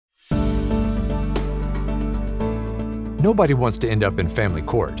Nobody wants to end up in family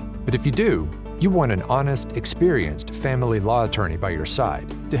court, but if you do, you want an honest, experienced family law attorney by your side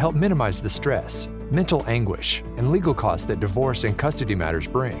to help minimize the stress, mental anguish, and legal costs that divorce and custody matters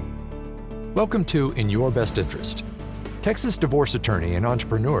bring. Welcome to In Your Best Interest. Texas divorce attorney and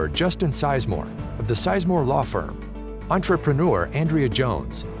entrepreneur Justin Sizemore of the Sizemore Law Firm, entrepreneur Andrea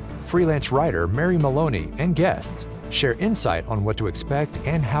Jones, freelance writer Mary Maloney, and guests share insight on what to expect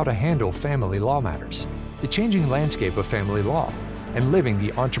and how to handle family law matters, the changing landscape of family law, and living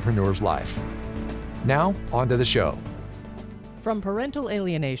the entrepreneur's life. Now, on to the show. From parental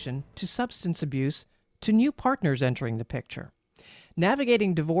alienation to substance abuse to new partners entering the picture,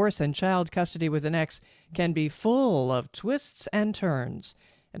 navigating divorce and child custody with an ex can be full of twists and turns,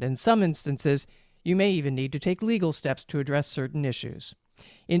 and in some instances, you may even need to take legal steps to address certain issues.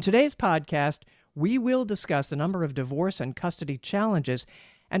 In today's podcast, we will discuss a number of divorce and custody challenges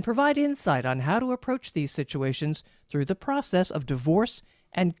and provide insight on how to approach these situations through the process of divorce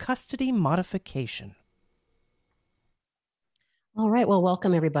and custody modification. All right. Well,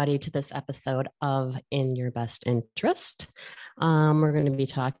 welcome everybody to this episode of In Your Best Interest. We're going to be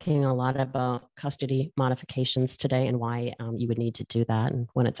talking a lot about custody modifications today and why you would need to do that and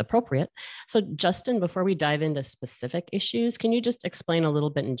when it's appropriate. So Justin, before we dive into specific issues, can you just explain a little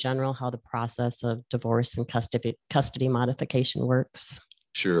bit in general how the process of divorce and custody modification works?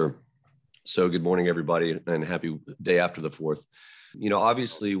 Sure. So good morning, everybody, and happy day after the 4th. You know,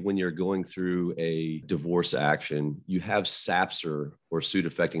 obviously, when you're going through a divorce action, you have SAPSR or suit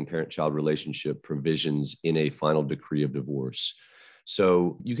affecting parent-child relationship provisions in a final decree of divorce.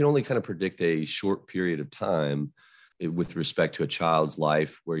 So you can only kind of predict a short period of time with respect to a child's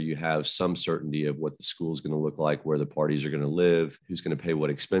life where you have some certainty of what the school is going to look like, where the parties are going to live, who's going to pay what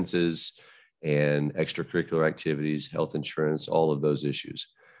expenses, and extracurricular activities, health insurance, all of those issues.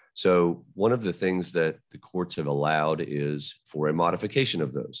 So one of the things that the courts have allowed is for a modification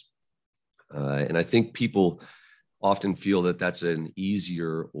of those. And I think people often feel that that's an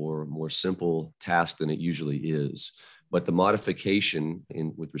easier or more simple task than it usually is. But the modification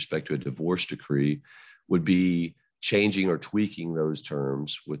with respect to a divorce decree would be changing or tweaking those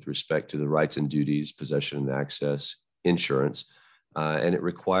terms with respect to the rights and duties, possession and access, insurance, and it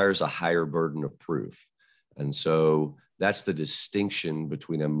requires a higher burden of proof. And so that's the distinction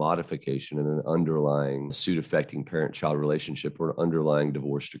between a modification and an underlying suit affecting parent-child relationship or an underlying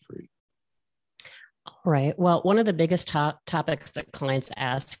divorce decree. All right. Well, one of the biggest topics that clients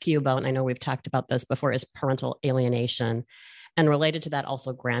ask you about, and I know we've talked about this before, is parental alienation. And related to that,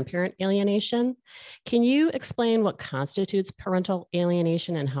 also grandparent alienation. Can you explain what constitutes parental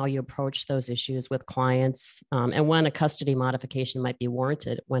alienation and how you approach those issues with clients and when a custody modification might be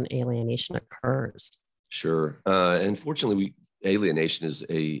warranted when alienation occurs? Sure. Unfortunately, alienation is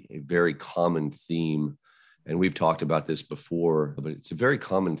a very common theme, and we've talked about this before, but it's a very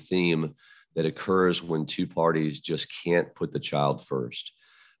common theme that occurs when two parties just can't put the child first.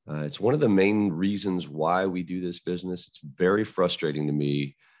 It's one of the main reasons why we do this business. It's very frustrating to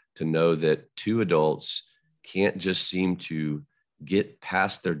me to know that two adults can't just seem to get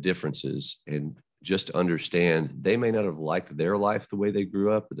past their differences and just understand they may not have liked their life the way they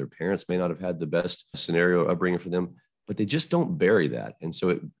grew up, or their parents may not have had the best scenario upbringing for them, but they just don't bury that. And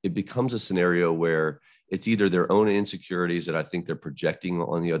so it becomes a scenario where it's either their own insecurities that I think they're projecting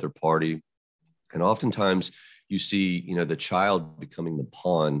on the other party. And oftentimes you see, the child becoming the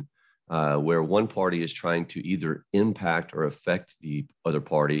pawn where one party is trying to either impact or affect the other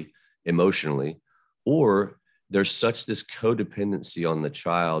party emotionally, or there's such this codependency on the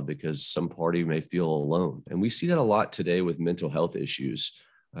child because some party may feel alone. And we see that a lot today with mental health issues.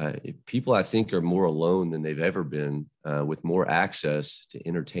 People, I think, are more alone than they've ever been, with more access to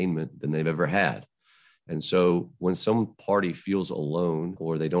entertainment than they've ever had. And so when some party feels alone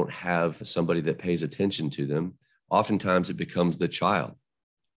or they don't have somebody that pays attention to them, oftentimes it becomes the child.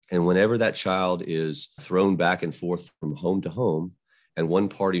 And whenever that child is thrown back and forth from home to home, and one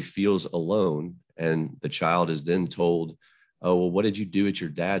party feels alone, and the child is then told, oh, well, what did you do at your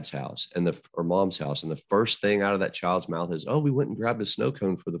dad's house or mom's house? And the first thing out of that child's mouth is, oh, we went and grabbed a snow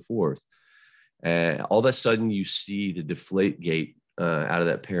cone for the 4th. And all of a sudden you see the deflate gate out of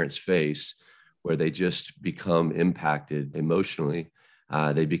that parent's face, where they just become impacted emotionally.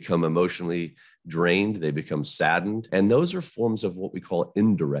 They become emotionally drained. They become saddened. And those are forms of what we call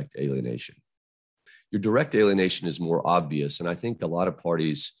indirect alienation. Your direct alienation is more obvious. And I think a lot of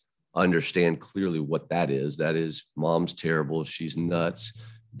parties understand clearly what that is. That is, mom's terrible. She's nuts.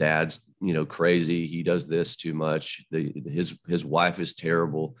 Dad's, crazy. He does this too much. His wife is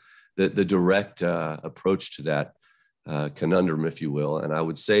terrible. The direct approach to that conundrum, if you will. And I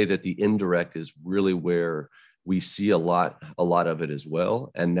would say that the indirect is really where we see a lot of it as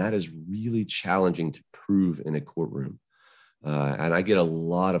well. And that is really challenging to prove in a courtroom. And I get a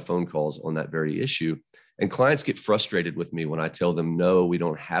lot of phone calls on that very issue. And clients get frustrated with me when I tell them, no, we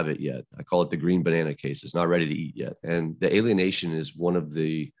don't have it yet. I call it the green banana case. It's not ready to eat yet. And the alienation is one of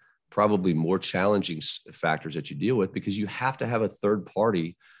the probably more challenging factors that you deal with, because you have to have a third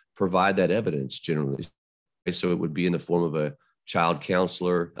party provide that evidence generally. So it would be in the form of a child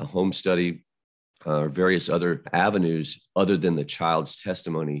counselor, a home study, or various other avenues other than the child's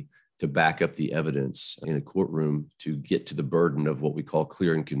testimony to back up the evidence in a courtroom to get to the burden of what we call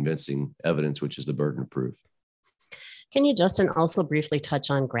clear and convincing evidence, which is the burden of proof. Can you, Justin, also briefly touch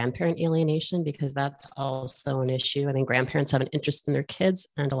on grandparent alienation? Because that's also an issue. I mean, grandparents have an interest in their kids,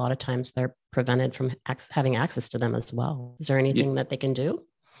 and a lot of times they're prevented from having access to them as well. Is there anything that they can do?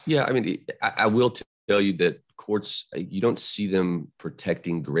 Yeah, I mean, I will tell you that courts, you don't see them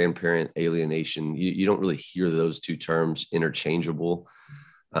protecting grandparent alienation. You don't really hear those two terms interchangeable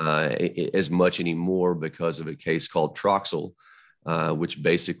as much anymore because of a case called Troxel, which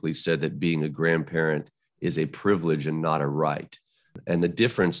basically said that being a grandparent is a privilege and not a right. And the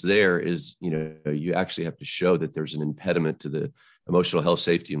difference there is, you actually have to show that there's an impediment to the emotional health,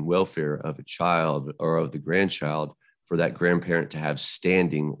 safety, and welfare of a child or of the grandchild for that grandparent to have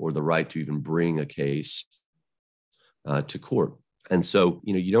standing or the right to even bring a case to court. And so,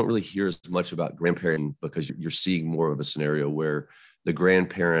 you don't really hear as much about grandparenting because you're seeing more of a scenario where the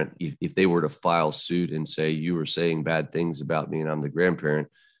grandparent, if they were to file suit and say, you were saying bad things about me and I'm the grandparent,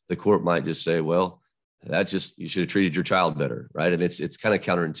 the court might just say, well, you should have treated your child better, right? And it's kind of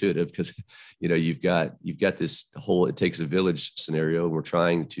counterintuitive because, you've got this whole, it takes a village scenario. And we're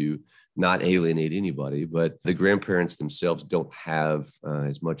trying to not alienate anybody, but the grandparents themselves don't have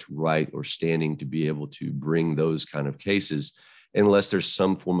as much right or standing to be able to bring those kind of cases unless there's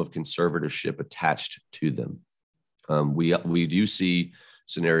some form of conservatorship attached to them. We do see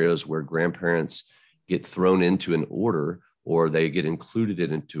scenarios where grandparents get thrown into an order or they get included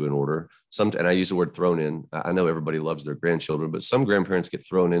into an order. And I use the word thrown in. I know everybody loves their grandchildren, but some grandparents get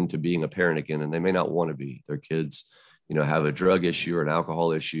thrown into being a parent again, and they may not want to be. Their kids, have a drug issue or an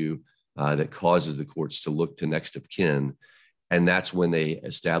alcohol issue that causes the courts to look to next of kin. And that's when they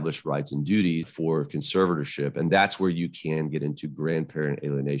establish rights and duty for conservatorship. And that's where you can get into grandparent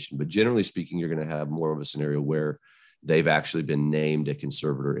alienation. But generally speaking, you're going to have more of a scenario where they've actually been named a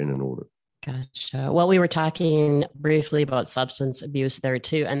conservator in an order. Gotcha. Well, we were talking briefly about substance abuse there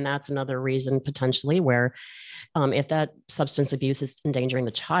too. And that's another reason potentially where if that substance abuse is endangering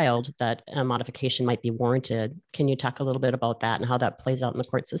the child, that a modification might be warranted. Can you talk a little bit about that and how that plays out in the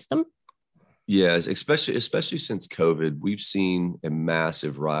court system? Yes, especially since COVID, we've seen a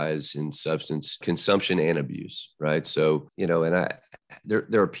massive rise in substance consumption and abuse, right? So, there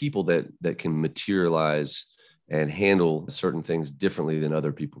are people that can materialize and handle certain things differently than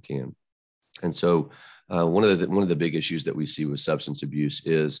other people can. And so one of the big issues that we see with substance abuse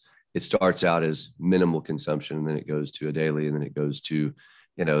is it starts out as minimal consumption, and then it goes to a daily, and then it goes to,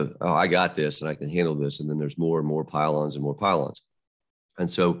 oh, I got this and I can handle this. And then there's more and more pile-ons and more pile-ons. And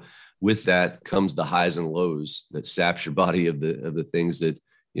so with that comes the highs and lows that saps your body of the things that,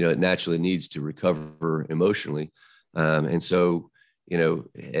 it naturally needs to recover emotionally. And so,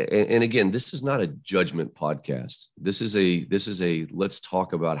 and again, this is not a judgment podcast. This is a let's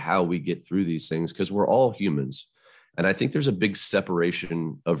talk about how we get through these things, because we're all humans. And I think there's a big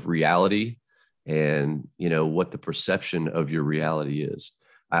separation of reality and, what the perception of your reality is.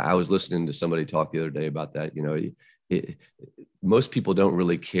 I was listening to somebody talk the other day about that. Most people don't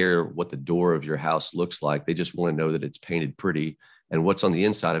really care what the door of your house looks like. They just want to know that it's painted pretty, and what's on the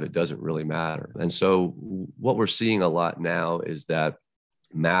inside of it doesn't really matter. And so what we're seeing a lot now is that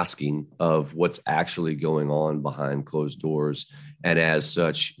masking of what's actually going on behind closed doors. And as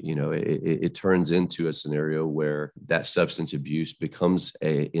such, it turns into a scenario where that substance abuse becomes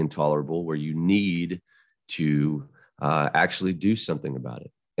intolerable, where you need to actually do something about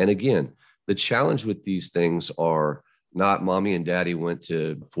it. And again, the challenge with these things are not mommy and daddy went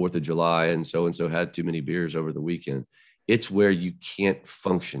to 4th of July and so had too many beers over the weekend. It's where you can't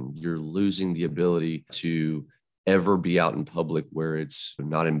function. You're losing the ability to ever be out in public where it's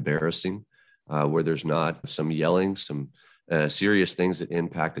not embarrassing, where there's not some yelling, some serious things that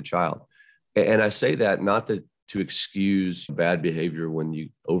impact a child. And I say that not to excuse bad behavior when you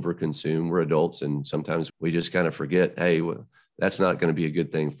overconsume. We're adults, and sometimes we just kind of forget, hey, that's not going to be a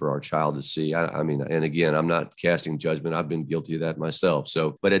good thing for our child to see. I mean, and again, I'm not casting judgment. I've been guilty of that myself.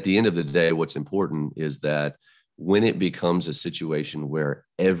 So, but at the end of the day, what's important is that when it becomes a situation where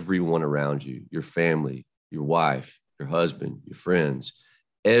everyone around you, your family, your wife, your husband, your friends,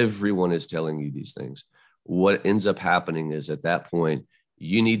 everyone is telling you these things, what ends up happening is at that point,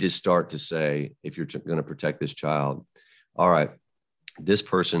 you need to start to say, if you're going to protect this child, all right, this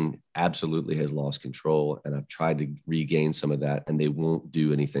person absolutely has lost control, and I've tried to regain some of that, and they won't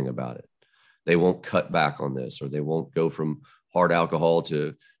do anything about it. They won't cut back on this, or they won't go from hard alcohol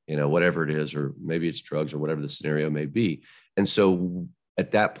to, whatever it is, or maybe it's drugs or whatever the scenario may be. And so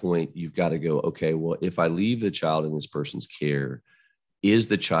at that point, you've got to go, okay, well, if I leave the child in this person's care, is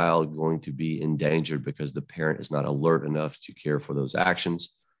the child going to be endangered because the parent is not alert enough to care for those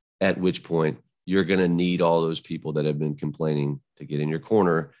actions? At which point you're going to need all those people that have been complaining to get in your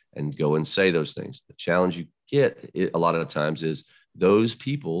corner and go and say those things. The challenge you get a lot of times is those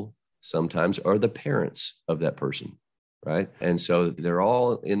people sometimes are the parents of that person, right? And so they're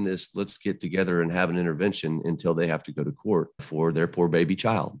all in this, let's get together and have an intervention until they have to go to court for their poor baby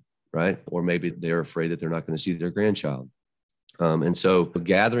child, right? Or maybe they're afraid that they're not going to see their grandchild. And so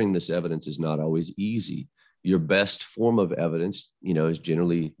gathering this evidence is not always easy. Your best form of evidence, is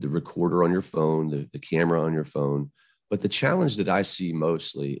generally the recorder on your phone, the camera on your phone. But the challenge that I see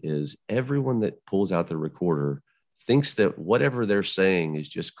mostly is everyone that pulls out the recorder thinks that whatever they're saying is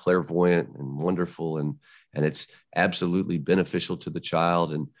just clairvoyant and wonderful, and it's absolutely beneficial to the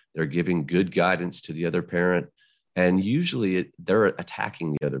child, and they're giving good guidance to the other parent. And usually they're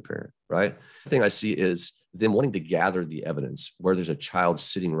attacking the other parent, right? The thing I see is them wanting to gather the evidence where there's a child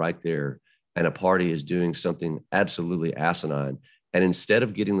sitting right there and a party is doing something absolutely asinine. And instead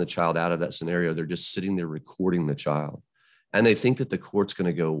of getting the child out of that scenario, they're just sitting there recording the child. And they think that the court's going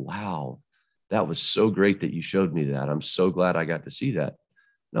to go, wow, that was so great that you showed me that. I'm so glad I got to see that.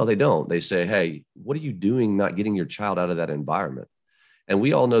 No, they don't. They say, hey, what are you doing not getting your child out of that environment? And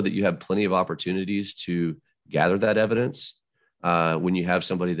we all know that you have plenty of opportunities to gather that evidence when you have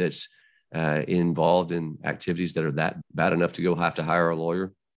somebody that's involved in activities that are that bad enough to go have to hire a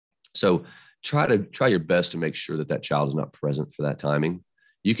lawyer. So try your best to make sure that that child is not present for that timing.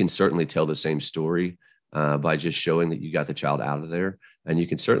 You can certainly tell the same story by just showing that you got the child out of there. And you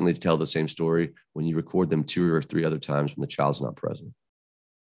can certainly tell the same story when you record them 2 or 3 other times when the child's not present.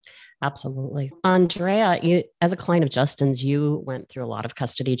 Absolutely. Andrea, you, as a client of Justin's, you went through a lot of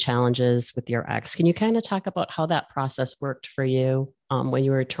custody challenges with your ex. Can you kind of talk about how that process worked for you when you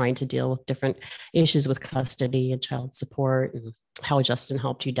were trying to deal with different issues with custody and child support, and how Justin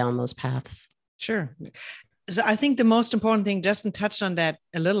helped you down those paths? Sure. So I think the most important thing, Justin touched on that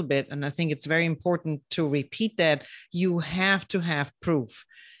a little bit, and I think it's very important to repeat that you have to have proof,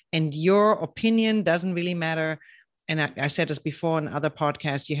 and your opinion doesn't really matter. And I said this before in other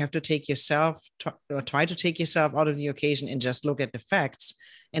podcasts, you have to take yourself, or try to take yourself out of the occasion and just look at the facts.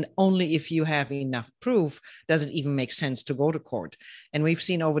 And only if you have enough proof does it even make sense to go to court. And we've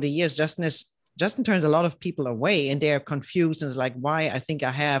seen over the years, Justin turns a lot of people away, and they're confused and is like, why? I think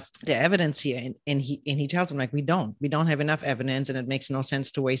I have the evidence here. And he tells them, like, we don't have enough evidence, and it makes no sense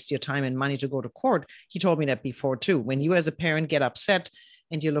to waste your time and money to go to court. He told me that before too. When you as a parent get upset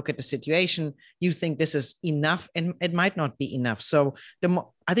and you look at the situation, you think this is enough, and it might not be enough. So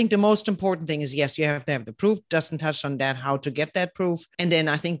I think the most important thing is, yes, you have to have the proof. Justin touched on that, how to get that proof. And then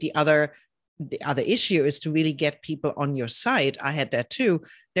I think the other issue is to really get people on your side. I had that too.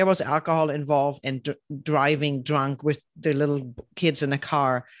 There was alcohol involved and driving drunk with the little kids in the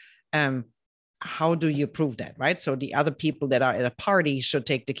car. How do you prove that, right? So the other people that are at a party should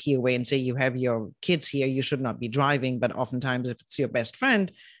take the key away and say, you have your kids here, you should not be driving. But oftentimes if it's your best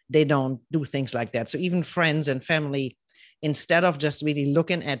friend, they don't do things like that. So even friends and family, instead of just really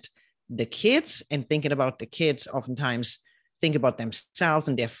looking at the kids and thinking about the kids, oftentimes think about themselves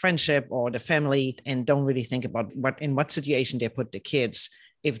and their friendship or the family, and don't really think about in what situation they put the kids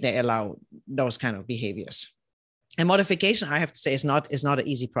if they allow those kind of behaviors. And modification, I have to say, is not an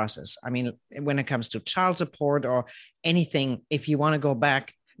easy process. I mean, when it comes to child support or anything, if you want to go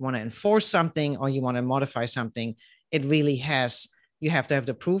back, want to enforce something, or you want to modify something, it really you have to have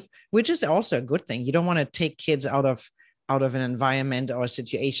the proof, which is also a good thing. You don't want to take kids out of an environment or a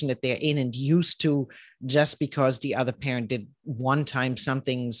situation that they're in and used to just because the other parent did one time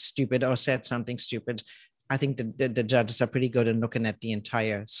something stupid or said something stupid. I think the judges are pretty good in looking at the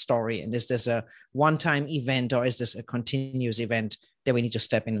entire story. And is this a one-time event, or is this a continuous event that we need to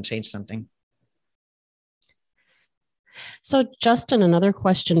step in and change something? So Justin, another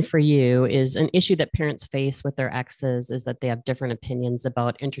question for you is, an issue that parents face with their exes is that they have different opinions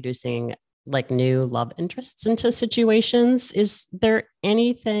about introducing like new love interests into situations. Is there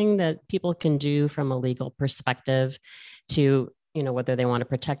anything that people can do from a legal perspective to, whether they want to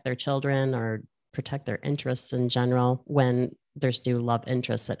protect their children or protect their interests in general when there's new love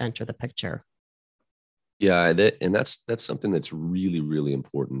interests that enter the picture? Yeah, that's something that's really, really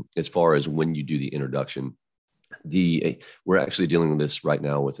important as far as when you do the introduction. We're actually dealing with this right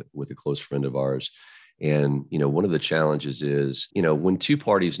now with a close friend of ours. And, one of the challenges is, when two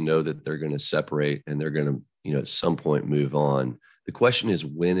parties know that they're going to separate and they're going to, at some point move on, the question is,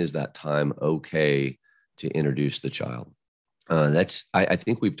 when is that time okay to introduce the child? I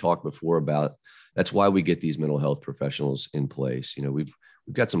think we've talked before about, that's why we get these mental health professionals in place. We've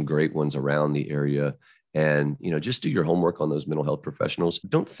got some great ones around the area, and, just do your homework on those mental health professionals.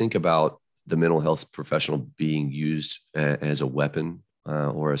 Don't think about the mental health professional being used as a weapon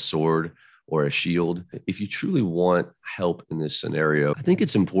or a sword or a shield. If you truly want help in this scenario, I think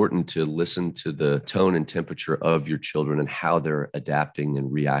it's important to listen to the tone and temperature of your children and how they're adapting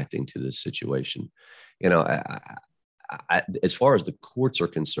and reacting to this situation. As far as the courts are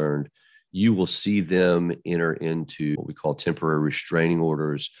concerned, you will see them enter into what we call temporary restraining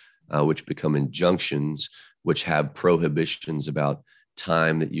orders, which become injunctions, which have prohibitions about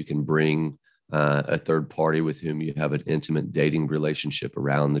time that you can bring a third party with whom you have an intimate dating relationship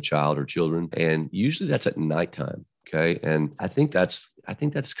around the child or children. And usually that's at nighttime. Okay. And I think that's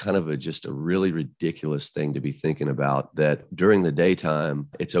kind of just a really ridiculous thing to be thinking about, that during the daytime,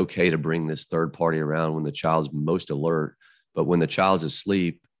 it's okay to bring this third party around when the child's most alert. But when the child's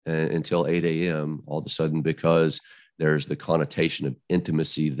asleep until 8 a.m., all of a sudden, because there's the connotation of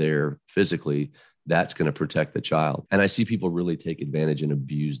intimacy there physically, that's going to protect the child. And I see people really take advantage and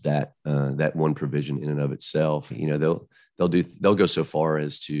abuse that one provision in and of itself. They'll go so far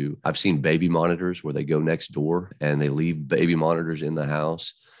as to, I've seen baby monitors where they go next door and they leave baby monitors in the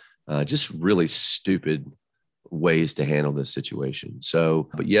house. Just really stupid ways to handle this situation. So,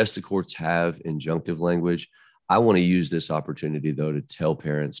 but yes, the courts have injunctive language. I want to use this opportunity, though, to tell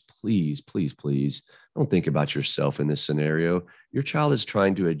parents, please, please, please don't think about yourself in this scenario. Your child is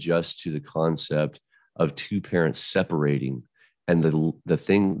trying to adjust to the concept of two parents separating and the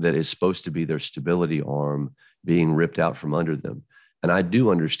thing that is supposed to be their stability arm being ripped out from under them. And I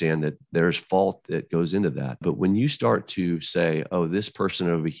do understand that there's fault that goes into that. But when you start to say, oh, this person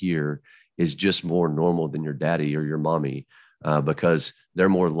over here is just more normal than your daddy or your mommy, because they're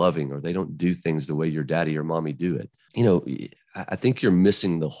more loving or they don't do things the way your daddy or mommy do it. I think you're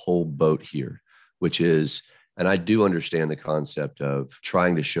missing the whole boat here, which is, and I do understand the concept of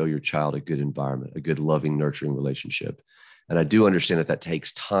trying to show your child a good environment, a good, loving, nurturing relationship. And I do understand that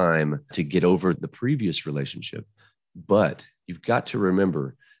takes time to get over the previous relationship. But you've got to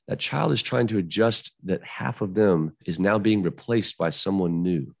remember that child is trying to adjust, that half of them is now being replaced by someone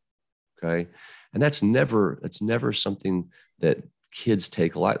new. Okay. And that's never something that kids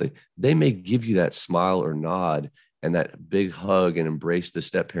take lightly. They may give you that smile or nod and that big hug and embrace the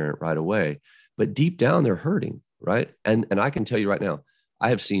step parent right away, but deep down they're hurting, right? And I can tell you right now, I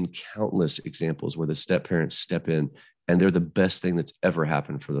have seen countless examples where the step parents step in and they're the best thing that's ever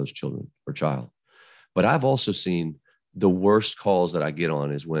happened for those children or child. But I've also seen the worst calls that I get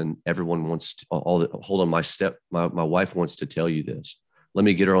on is when everyone wants to, hold on, my wife wants to tell you this. Let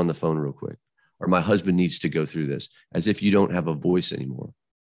me get her on the phone real quick. Or my husband needs to go through this, as if you don't have a voice anymore.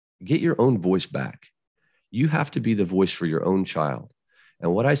 Get your own voice back. You have to be the voice for your own child.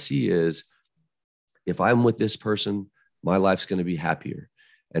 And what I see is, if I'm with this person, my life's going to be happier.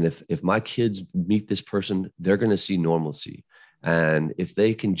 And if my kids meet this person, they're going to see normalcy. And if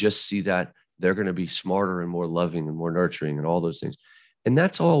they can just see that, they're going to be smarter and more loving and more nurturing and all those things. And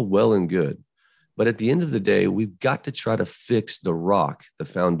that's all well and good. But at the end of the day, we've got to try to fix the rock, the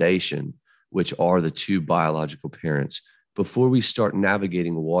foundation, which are the two biological parents, before we start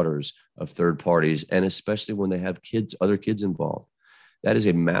navigating waters of third parties, and especially when they have other kids involved. That is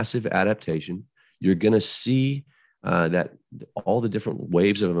a massive adaptation. You're going to see that all the different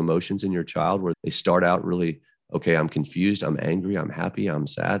waves of emotions in your child, where they start out really, okay, I'm confused, I'm angry, I'm happy, I'm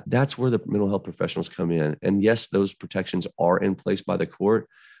sad. That's where the mental health professionals come in. And yes, those protections are in place by the court,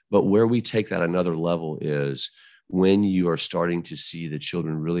 but where we take that another level is when you are starting to see the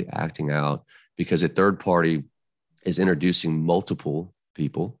children really acting out because a third party is introducing multiple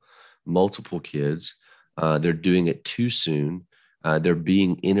people, multiple kids. They're doing it too soon. They're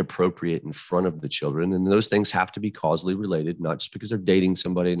being inappropriate in front of the children. And those things have to be causally related, not just because they're dating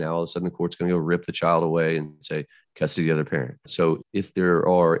somebody. Now, all of a sudden, the court's going to go rip the child away and say, custody the other parent. So if there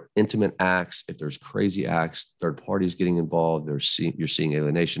are intimate acts, if there's crazy acts, third parties getting involved, you're seeing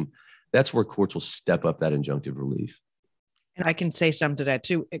alienation. That's where courts will step up that injunctive relief. And I can say something to that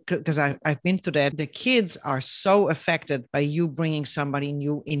too, because I've been through that. The kids are so affected by you bringing somebody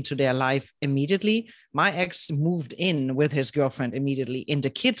new into their life immediately. My ex moved in with his girlfriend immediately, and the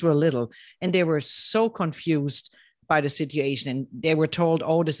kids were little, and they were so confused by the situation. And they were told,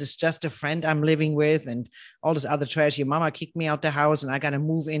 oh, this is just a friend I'm living with and all this other trash. Your mama kicked me out the house and I got to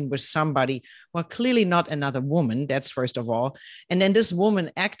move in with somebody. Well, clearly not another woman. That's first of all. And then this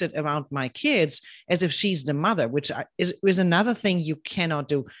woman acted around my kids as if she's the mother, which is another thing you cannot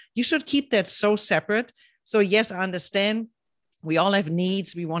do. You should keep that so separate. So yes, I understand. We all have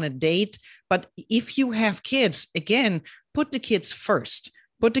needs. We want to date. But if you have kids, again, put the kids first.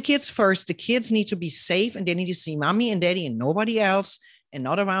 Put the kids first. The kids need to be safe and they need to see mommy and daddy and nobody else and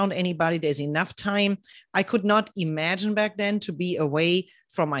not around anybody. There's enough time. I could not imagine back then to be away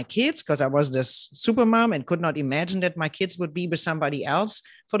from my kids because I was this super mom and could not imagine that my kids would be with somebody else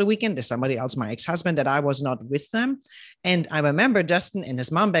for the weekend. There's somebody else, my ex-husband, that I was not with them. And I remember Justin and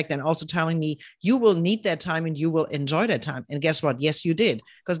his mom back then also telling me, you will need that time and you will enjoy that time. And guess what? Yes, you did.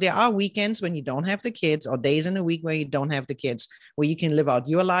 Because there are weekends when you don't have the kids or days in a week where you don't have the kids, where you can live out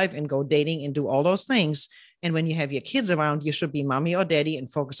your life and go dating and do all those things. And when you have your kids around, you should be mommy or daddy and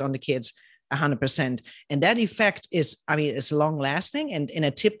focus on the kids 100%. And that effect is, it's long lasting. And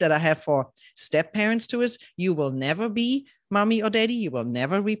a tip that I have for step parents too is you will never be mommy or daddy. You will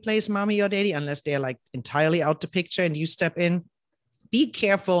never replace mommy or daddy unless they're like entirely out the picture and you step in. Be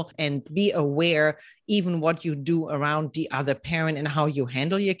careful and be aware even what you do around the other parent and how you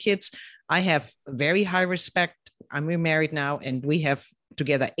handle your kids. I have very high respect. I'm remarried now and we have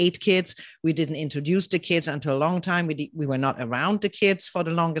together 8 kids. We didn't introduce the kids until a long time. We were not around the kids for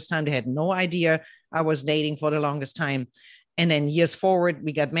the longest time. They had no idea I was dating for the longest time. And then years forward,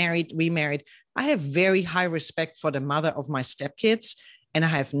 we got married, remarried. I have very high respect for the mother of my stepkids. And I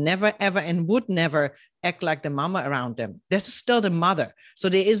have never, ever, and would never act like the mama around them. This is still the mother. So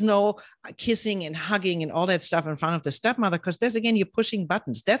there is no kissing and hugging and all that stuff in front of the stepmother, because there's, again, you're pushing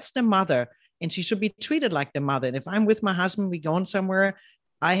buttons. That's the mother. And she should be treated like the mother. And if I'm with my husband, we going somewhere,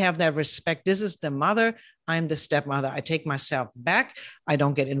 I have that respect. This is the mother. I'm the stepmother. I take myself back. I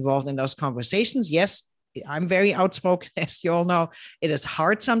don't get involved in those conversations. Yes, I'm very outspoken, as you all know. It is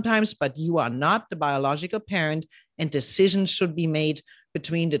hard sometimes, but you are not the biological parent, and decisions should be made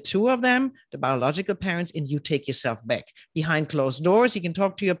between the two of them, the biological parents, and you take yourself back. Behind closed doors, you can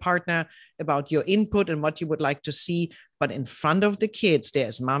talk to your partner about your input and what you would like to see. But in front of the kids,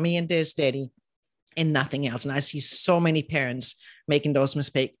 there's mommy and there's daddy and nothing else. And I see so many parents making those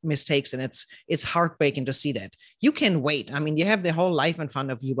mistakes, and it's heartbreaking to see that. You can wait. I mean, you have the whole life in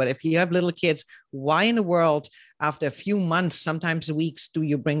front of you, but if you have little kids, why in the world, after a few months, sometimes weeks, do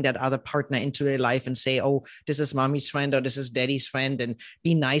you bring that other partner into their life and say, oh, this is mommy's friend or this is daddy's friend, and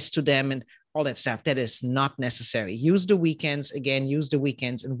be nice to them and all that stuff? That is not necessary. Use the weekends and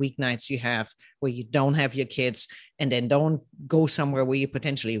weeknights you have where you don't have your kids, and then don't go somewhere where you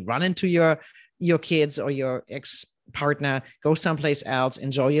potentially run into your kids or your ex-partner. Go someplace else,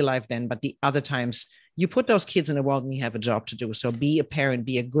 enjoy your life then. But the other times, you put those kids in the world and you have a job to do. So be a parent,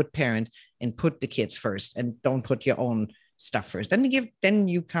 be a good parent, and put the kids first, and don't put your own stuff first. Then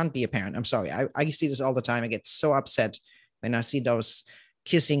you can't be a parent. I'm sorry. I see this all the time. I get so upset when I see those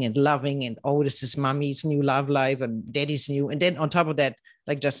kissing and loving and, oh, this is mommy's new love life and daddy's new. And then on top of that,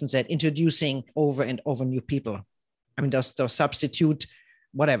 like Justin said, introducing over and over new people. I mean, those substitute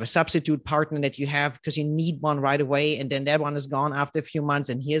partner that you have because you need one right away, and then that one is gone after a few months,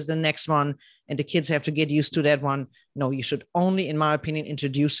 and here's the next one, and the kids have to get used to that one. No, you should only, in my opinion,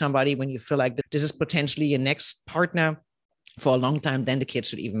 introduce somebody when you feel like this is potentially your next partner for a long time. Then the kids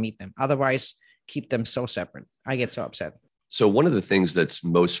should even meet them. Otherwise, keep them so separate. I get so upset. So one of the things that's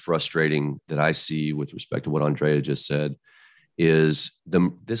most frustrating that I see with respect to what Andrea just said is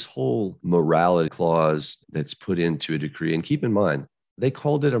this whole morality clause that's put into a decree. And keep in mind, they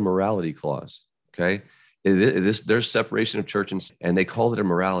called it a morality clause. Okay. There's separation of church and they called it a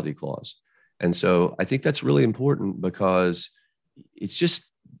morality clause. And so I think that's really important because it's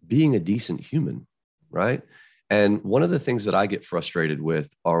just being a decent human, right? And one of the things that I get frustrated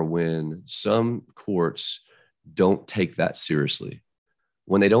with are when some courts don't take that seriously,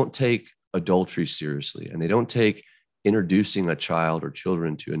 when they don't take adultery seriously, and they don't take introducing a child or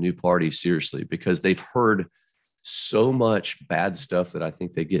children to a new party seriously, because they've heard so much bad stuff that I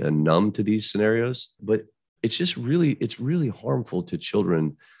think they get numb to these scenarios. But it's really harmful to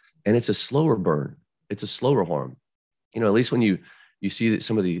children, and it's a slower burn. It's a slower harm. At least when you see that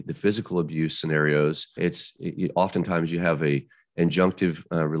some of the physical abuse scenarios, oftentimes you have a injunctive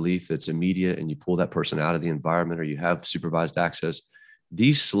relief that's immediate, and you pull that person out of the environment, or you have supervised access.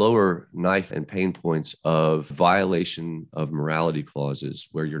 These slower knife and pain points of violation of morality clauses,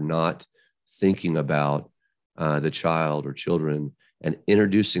 where you're not thinking about the child or children and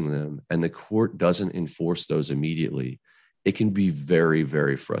introducing them, and the court doesn't enforce those immediately, it can be very,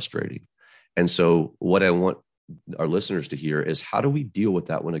 very frustrating. And so what I want our listeners to hear is, how do we deal with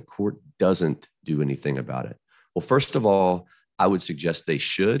that when a court doesn't do anything about it? Well, first of all, I would suggest they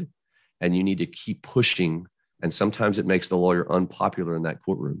should, and you need to keep pushing. And sometimes it makes the lawyer unpopular in that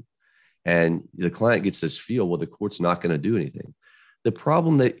courtroom. And the client gets this feel, well, the court's not going to do anything. The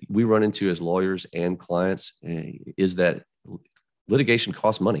problem that we run into as lawyers and clients is that litigation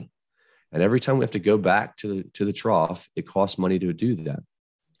costs money. And every time we have to go back to the trough, it costs money to do that.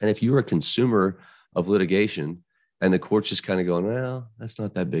 And if you're a consumer of litigation and the court's just kind of going, well, that's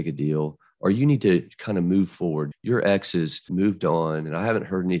not that big a deal, or you need to kind of move forward. Your ex has moved on, and I haven't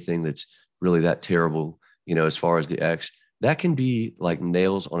heard anything that's really that terrible, as far as the ex. That can be like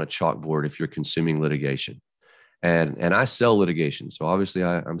nails on a chalkboard if you're consuming litigation. And I sell litigation. So obviously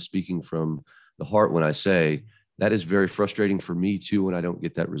I'm speaking from the heart when I say that is very frustrating for me too when I don't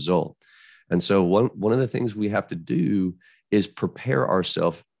get that result. And so one of the things we have to do is prepare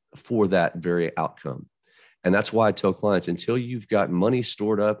ourselves for that very outcome. And that's why I tell clients, until you've got money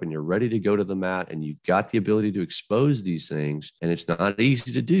stored up and you're ready to go to the mat and you've got the ability to expose these things, and it's not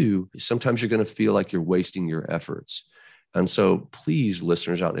easy to do, sometimes you're going to feel like you're wasting your efforts. And so please,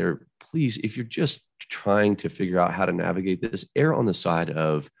 listeners out there, please, if you're just trying to figure out how to navigate this, err on the side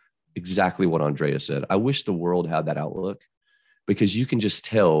of exactly what Andrea said. I wish the world had that outlook, because you can just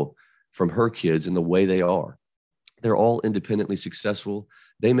tell from her kids and the way they are. They're all independently successful.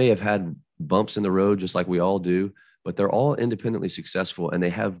 They may have had bumps in the road just like we all do, but they're all independently successful and they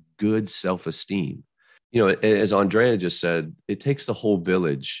have good self-esteem. As Andrea just said, it takes the whole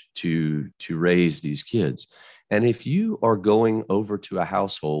village to raise these kids. And if you are going over to a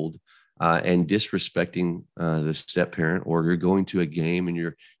household and disrespecting the step parent, or you're going to a game and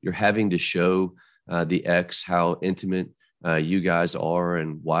you're having to show the ex how intimate you guys are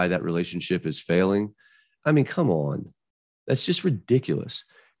and why that relationship is failing, I mean, come on, that's just ridiculous.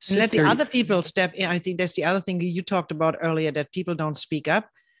 And let the other people step in. I think that's the other thing you talked about earlier, that people don't speak up.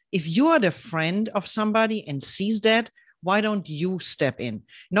 If you are the friend of somebody and sees that, why don't you step in?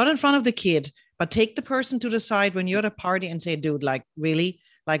 Not in front of the kid, but take the person to the side when you're at a party and say, dude, like, really?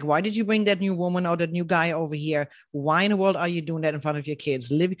 Like, why did you bring that new woman or that new guy over here? Why in the world are you doing that in front of your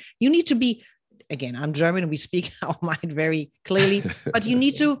kids? You need to be, again, I'm German and we speak our mind very clearly, but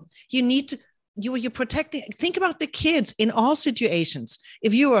you're protecting. Think about the kids in all situations.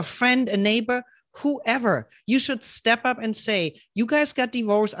 If you're a friend, a neighbor, whoever, you should step up and say, you guys got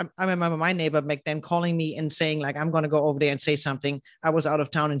divorced. I remember my neighbor back then calling me and saying, like, I'm going to go over there and say something. I was out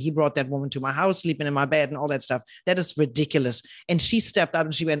of town and he brought that woman to my house, sleeping in my bed and all that stuff. That is ridiculous. And she stepped up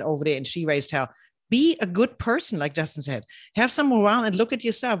and she went over there and she raised hell. Be a good person, like Justin said. Have some morale and look at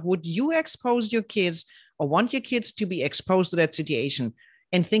yourself. Would you expose your kids or want your kids to be exposed to that situation?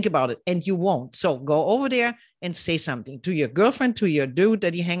 And think about it, and you won't. So go over there and say something to your girlfriend, to your dude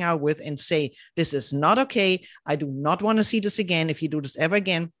that you hang out with, and say, this is not okay. I do not want to see this again. If you do this ever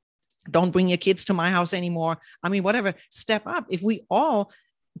again, don't bring your kids to my house anymore. I mean, whatever, step up. If we all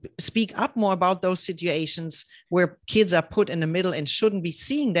speak up more about those situations where kids are put in the middle and shouldn't be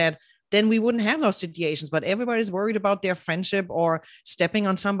seeing that, then we wouldn't have those situations. But everybody's worried about their friendship or stepping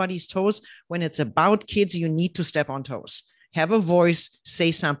on somebody's toes. When it's about kids, you need to step on toes. Have a voice,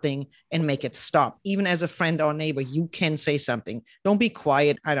 say something, and make it stop. Even as a friend or neighbor, you can say something. Don't be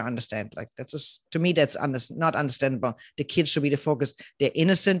quiet. I don't understand. Like, that's just, to me, that's not understandable. The kids should be the focus. They're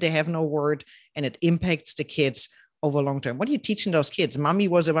innocent. They have no word, and it impacts the kids over long term. What are you teaching those kids? Mommy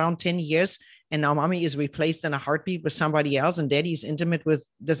was around 10 years, and now mommy is replaced in a heartbeat with somebody else, and daddy's intimate with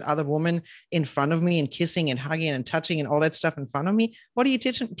this other woman in front of me and kissing and hugging and touching and all that stuff in front of me. What are you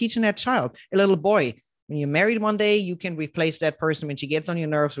teaching that child? A little boy. When you're married one day, you can replace that person. When she gets on your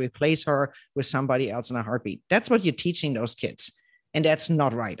nerves, replace her with somebody else in a heartbeat. That's what you're teaching those kids. And that's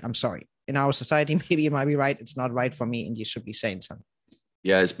not right. I'm sorry. In our society, maybe it might be right. It's not right for me. And you should be saying something.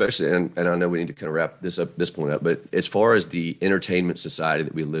 Yeah, especially, and I know we need to kind of wrap this point up, but as far as the entertainment society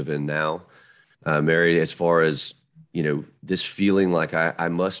that we live in now, Mary, as far as, this feeling like I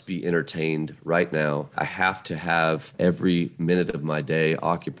must be entertained right now. I have to have every minute of my day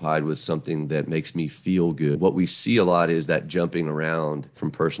occupied with something that makes me feel good. What we see a lot is that jumping around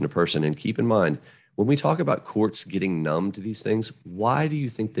from person to person. And keep in mind, when we talk about courts getting numb to these things, why do you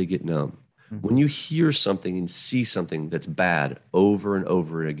think they get numb? Mm-hmm. When you hear something and see something that's bad over and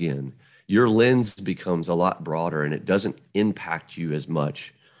over again, your lens becomes a lot broader and it doesn't impact you as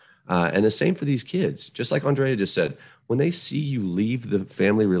much. And the same for these kids. Just like Andrea just said, when they see you leave the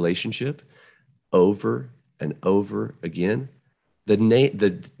family relationship over and over again,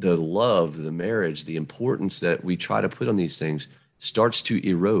 the love, the marriage, the importance that we try to put on these things starts to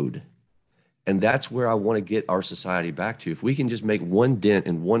erode. And that's where I want to get our society back to. If we can just make one dent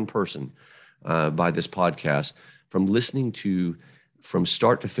in one person by this podcast, from listening to from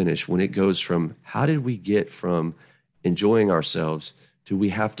start to finish, when it goes from how did we get from enjoying ourselves to we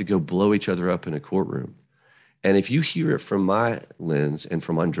have to go blow each other up in a courtroom. And if you hear it from my lens and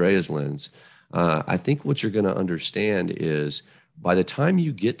from Andrea's lens, I think what you're going to understand is by the time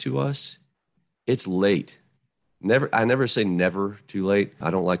you get to us, it's late. I never say never too late. I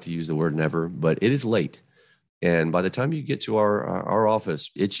don't like to use the word never, but it is late. And by the time you get to our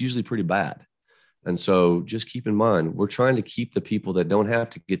office, it's usually pretty bad. And so just keep in mind, we're trying to keep the people that don't have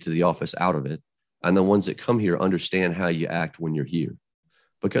to get to the office out of it. And the ones that come here understand how you act when you're here.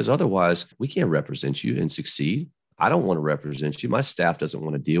 Because otherwise, we can't represent you and succeed. I don't want to represent you. My staff doesn't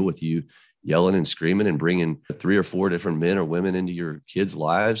want to deal with you yelling and screaming and bringing 3 or 4 different men or women into your kids'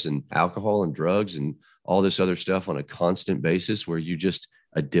 lives and alcohol and drugs and all this other stuff on a constant basis where you're just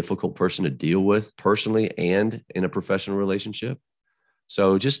a difficult person to deal with personally and in a professional relationship.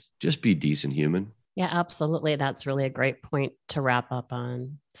 So just be decent human. Yeah, absolutely. That's really a great point to wrap up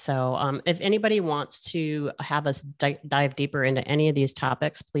on. So if anybody wants to have us dive deeper into any of these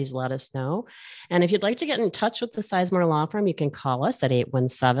topics, please let us know. And if you'd like to get in touch with the Sizemore Law Firm, you can call us at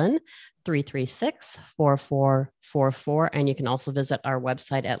 817-336-4444. And you can also visit our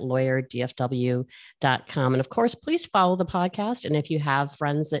website at lawyerdfw.com. And of course, please follow the podcast. And if you have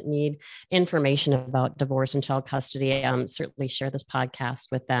friends that need information about divorce and child custody, certainly share this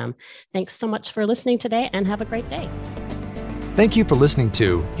podcast with them. Thanks so much for listening today and have a great day. Thank you for listening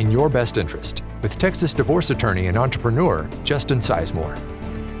to In Your Best Interest with Texas divorce attorney and entrepreneur Justin Sizemore.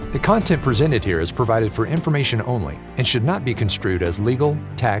 The content presented here is provided for information only and should not be construed as legal,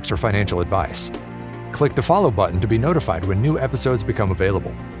 tax, or financial advice. Click the follow button to be notified when new episodes become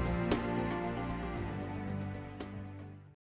available.